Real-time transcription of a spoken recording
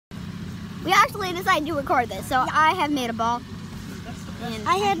We actually decided to record this, so I have made a ball. And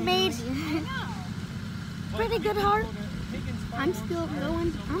I had made pretty good heart. I'm still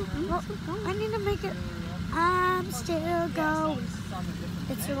going. I need to make it. I'm still going.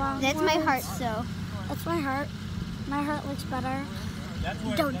 It's the wrong That's my words. heart, so. That's my heart. My heart looks better.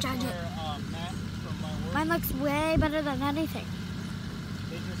 Don't judge it. Mine looks way better than anything.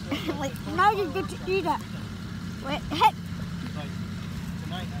 Wait, Now you get to eat it. wait, hey.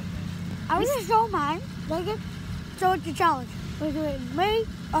 I was gonna show mine. Like it. So it's a challenge. We're doing me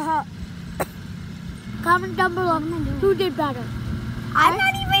or her. Comment down below who did better. I'm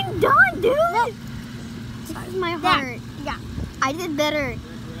not even done, dude. No. This is my heart. Yeah. I did better.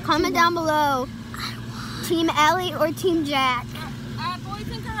 Comment down below. Team Ellie or Team Jack? Boys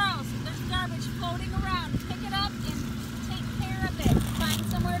and girls, there's garbage floating around. Pick it up and take care of it. Find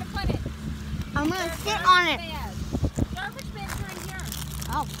somewhere to put it. I'm gonna sit on it. Garbage bins are in here.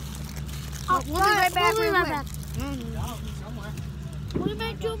 Oh. We'll be right back. We'll be real right quick. back. We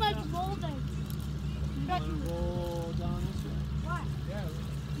made too much molding.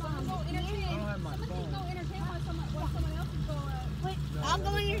 Someone go entertain. Someone can go entertain while someone else can go. Wait. I'll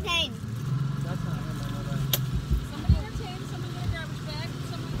go entertain. Somebody entertain. Someone get a garbage bag.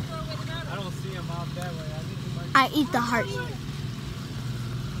 Someone throw away the garbage. I don't see him out that way. I think he might. I eat the heart.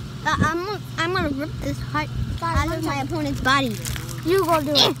 I'm gonna rip this heart out of my opponent's body. You go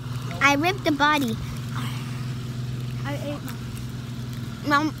do it. I ripped the body. I ate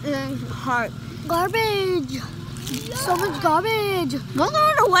Heart. garbage. So much garbage. Don't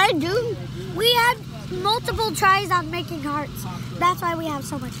know what I do. We had multiple tries on making hearts. That's why we have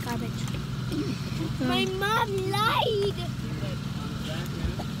so much garbage. My mom lied.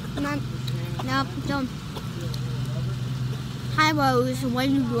 No, don't. Hi, Rose. What are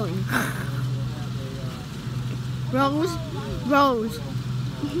you doing? Rose? Rose.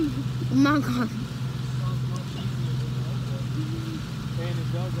 Oh my God.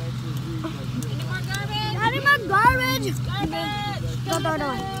 Any more garbage? Not even garbage. Garbage. Go, go,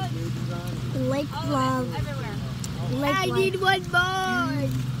 go. Lake love. Everywhere. Lake I love. need one more.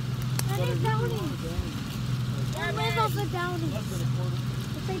 That is downy. Where's also downy?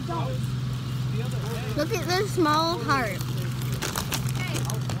 If they don't. Look at this small heart.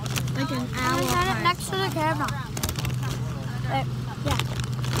 Like an I owl got it heart. next to the camera. Yeah.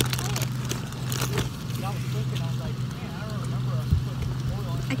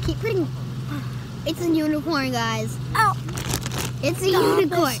 I keep putting. It's a unicorn, guys. Oh. It's a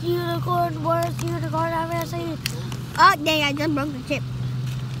unicorn. This unicorn, worst unicorn I've ever seen. Oh, dang, I just broke the chip.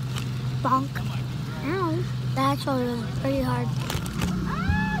 Bonk. Ow. That actually was pretty hard.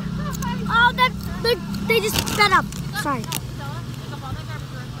 Oh, they just sped up. Sorry.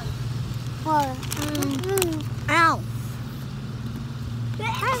 What? Ow.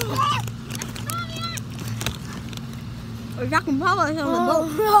 We're talking polish on the boat.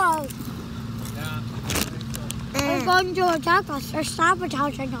 Oh, they're going to attack us. They're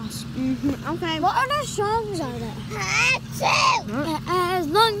sabotaging us. Okay. What other songs are there? As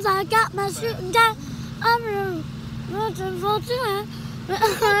long as I got my shooting down, I'm looking for to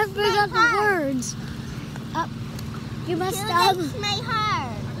I forgot the words. You must my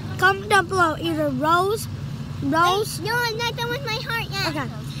heart. comment down below. Either Rose. No, I'm not done with my heart yet. Okay.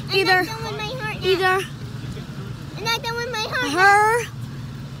 I'm Either not done with my heart yet. either I'm not done with my heart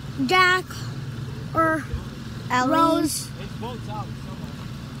her, Jack, or Ellie. Rose. Boat's out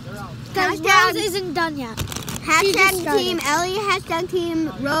somewhere. They're out. Because Hashtag- Rose isn't done yet. Hashtag started. Team Ellie, hashtag Team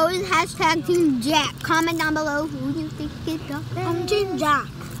Rose, hashtag Team Jack. Comment down below who you think is the best. I'm Team Jack.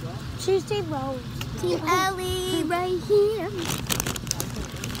 She's Team Rose. Team Ellie right here.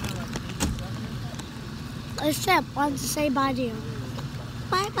 A ship wants to say bye to you.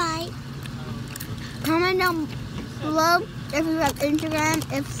 Bye-bye. Comment down below if you have Instagram,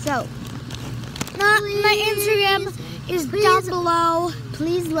 if so. My Instagram is down below.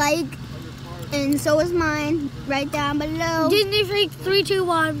 Please like, and so is mine, right down below. Disney Freak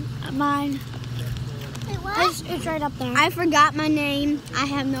 321, mine. It's right up there. I forgot my name. I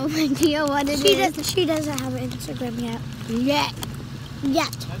have no idea what it is. She doesn't have an Instagram yet.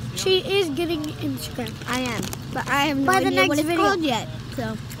 Yet. She is getting Instagram. I am. But I have no By the idea next what it's video. called yet.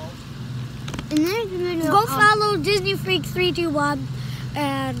 So. In the next video, Go follow Disney Freak 321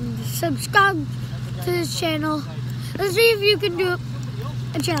 and subscribe to this channel. Let's see if you can do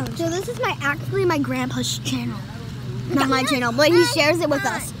a challenge. So this is actually my grandpa's channel. Not my channel, but he shares it with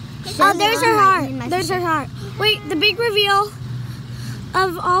us. Oh, there's her heart. There's her heart. Wait, the big reveal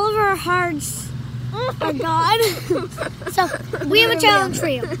of all of our hearts are gone. So we have a challenge for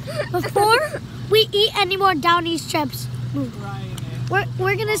you. Before we eat any more Downy's chips,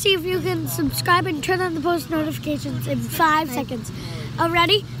 We're gonna see if you can subscribe and turn on the post notifications in 5 seconds.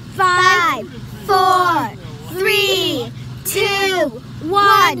 Ready? 5, 4, 3, 2,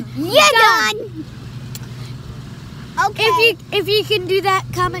 1. You're done. Okay. If you can do that,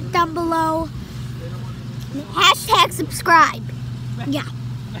 comment down below. Hashtag subscribe. Yeah.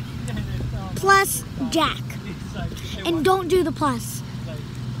 Plus Jack. And don't do the plus.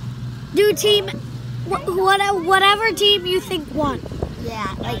 Do team, whatever team you think won.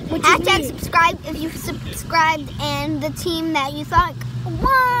 Yeah. Like Which is hashtag me. subscribe if you subscribed and the team that you thought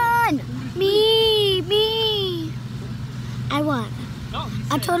won. Me. I won. No, he I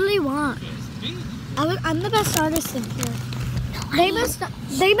said totally won. it's me. I'm the best artist in here.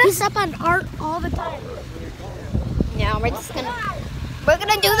 They mess up on art all the time. Yeah, we're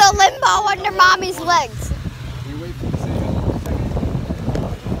gonna do the limbo under mommy's legs.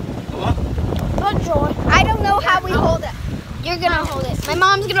 Good joy. I don't know how we hold it. You're gonna hold it. My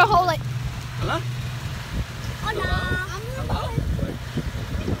mom's gonna hold it.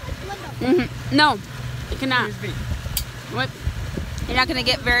 No, you cannot. What? You're not gonna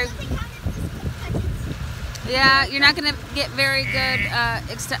get very. Yeah, you're not gonna get very good.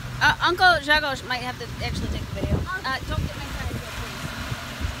 Uncle Jago might have to actually take the video. Don't get my side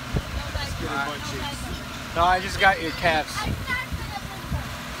here, please. No, I just got your calves.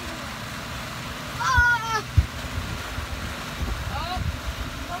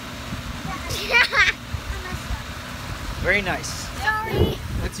 Very nice. Sorry.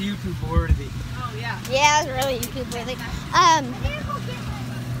 That's YouTube worthy. Oh yeah. Yeah, it was really YouTube worthy.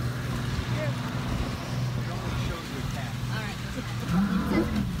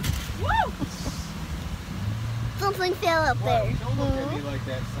 Something fell up there. Don't look at me like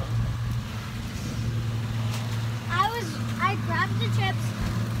that, son. I grabbed the chips.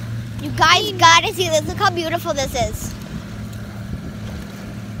 You guys gotta see this. Look how beautiful this is.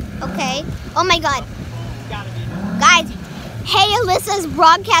 Okay. Oh my god. Guys, hey, Alyssa's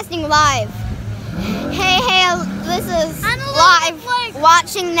broadcasting live. Hey, Alyssa's live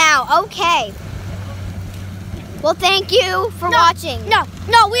watching now. Okay. Well, thank you for watching. No,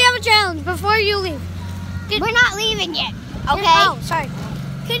 we have a challenge before you leave. We're not leaving yet. Okay. Oh, sorry.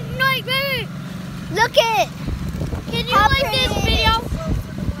 Wait. Look it. Can you How like pretty this it video?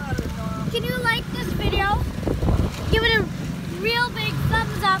 Can you like this video? Give it a real big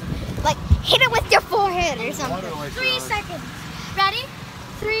thumbs up. Like, hit it with your forehead or something. 3 seconds. Ready?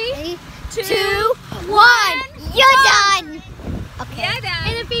 3, 2, 1. You're done. Okay.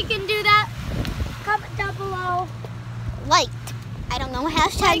 And if you can do that, comment down below Liked. I don't know.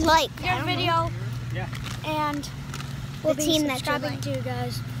 Hashtag like. your video. Yeah. And we'll The be team that you subscribing like. to you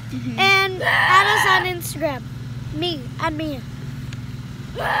guys. And add us on Instagram. Add me.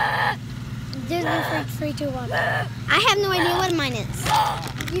 Disney Freak 321. I have no idea what mine is.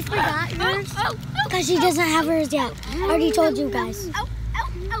 You forgot yours? Because she doesn't have hers yet. I already told you guys.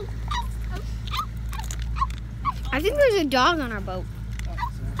 I think there's a dog on our boat.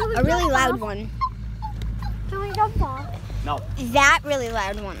 A really loud one. Can we jump off? No. That really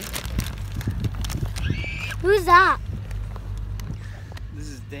loud one. Who's that? This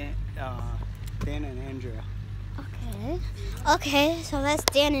is Dan and Andrea. Okay, so that's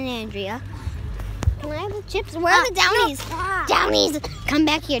Dan and Andrea. Can I have the chips? Where are the Downies? Downies! Come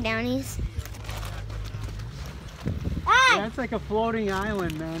back here, Downies. Yeah, it's like a floating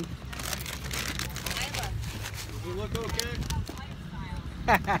island, man. Does it look okay?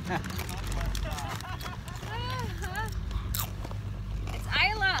 It's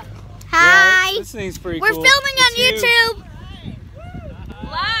Isla. Hi! This thing's pretty We're cool. filming on It's YouTube.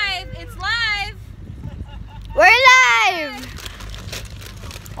 Live. It's live. We're live!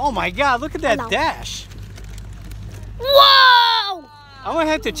 Oh my god, look at that dash. Whoa! I'm gonna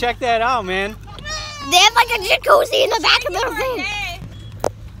have to check that out, man. They have like a jacuzzi in the back of their thing. Hey.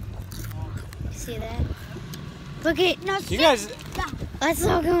 See that? Look at You guys, that's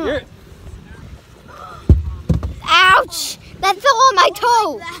so cool. you're, Ouch! That fell on my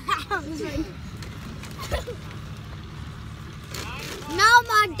toe. No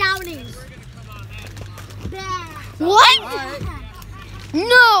more Downies. What?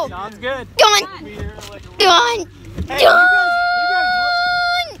 No! sounds good. Done! Be here like a- Done! Hey, Done!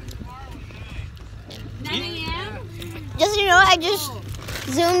 a.m. Just so you know, I just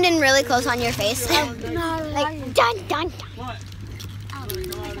zoomed in really close on your face. Like, done, done, done. What?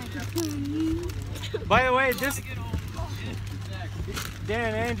 By the way, this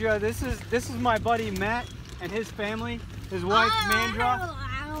Dan and Andrea, this is my buddy Matt and his family, his wife Mandra.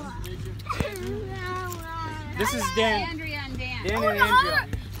 This is Dan. Andrea and Dan. Dan and Andrea.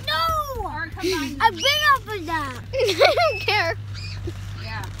 No! Or combined. I've been up with that. I don't care.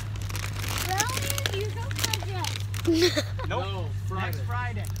 Nope. No, Friday. Next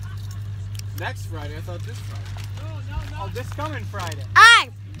Friday. Next Friday? I thought this Friday. Oh, this coming Friday.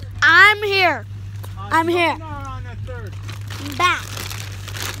 I'm here. I'm here. Or on the 3rd. I'm back.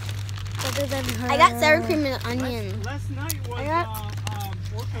 Other than her. I got sour cream and onion. Last night was I got-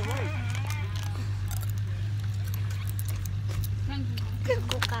 Orchard Lake.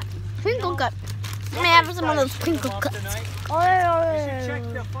 Crinkle cut. Crinkle cut. May I have some of those crinkle cuts? Tonight. You should Oh, check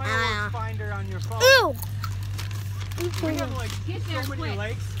the fireworks finder on your phone. ew. We have like Get there so many quick.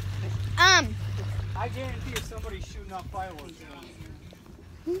 lakes. Um, I guarantee you somebody's shooting off fireworks.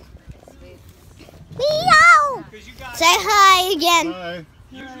 meow. Because you guys Say hi again. Bye.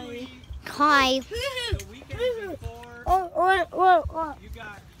 usually Hi. the weekend before What? you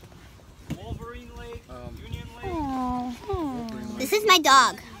got Wolverine Lake, Union Lake, Oh. This is my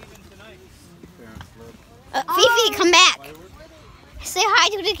dog. even tonight. Fifi, come back. Say hi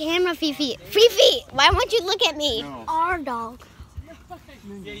to the camera, Fifi. Fifi, why won't you look at me? No. Our dog.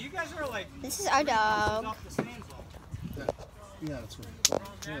 Yeah, you guys are like This is our dog. off the sands though. Yeah, that's right.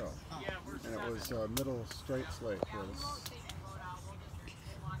 Carroll. And it was Middle Straits Lake. It was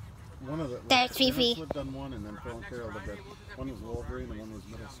one of the. There's Fifi. Dennis lived on one, and then Phil and Carol lived at. One was Wolverine, and one was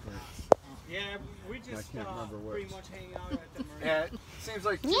Middle Straits. Yeah, we just can't remember pretty which. much hang out at the marina. Yeah, it seems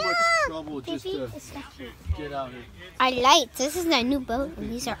like too Yeah. much trouble just to get out here. Our lights. This is our new boat,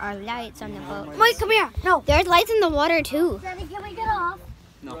 and these are our lights on the boat. Wait, come here. No. There's lights in the water too. Daddy, can we get off?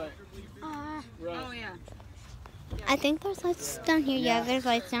 No. Oh, yeah. I think there's lights down here. Yeah, there's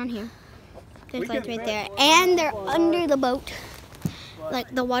lights down here. There's lights right there, and they're under the boat.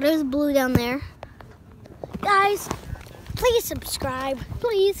 Like the water is blue down there. Guys, please subscribe.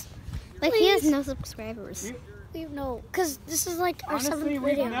 Please. Like he has Please. no subscribers. We know, because this is like our Honestly, 7th we've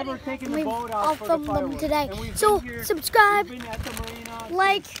video. never taken the We've boat all out for the filmed them fireworks. today. And we've So been here- subscribe, We've been at the marina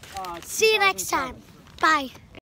like, since, see you next 2007. time. Bye.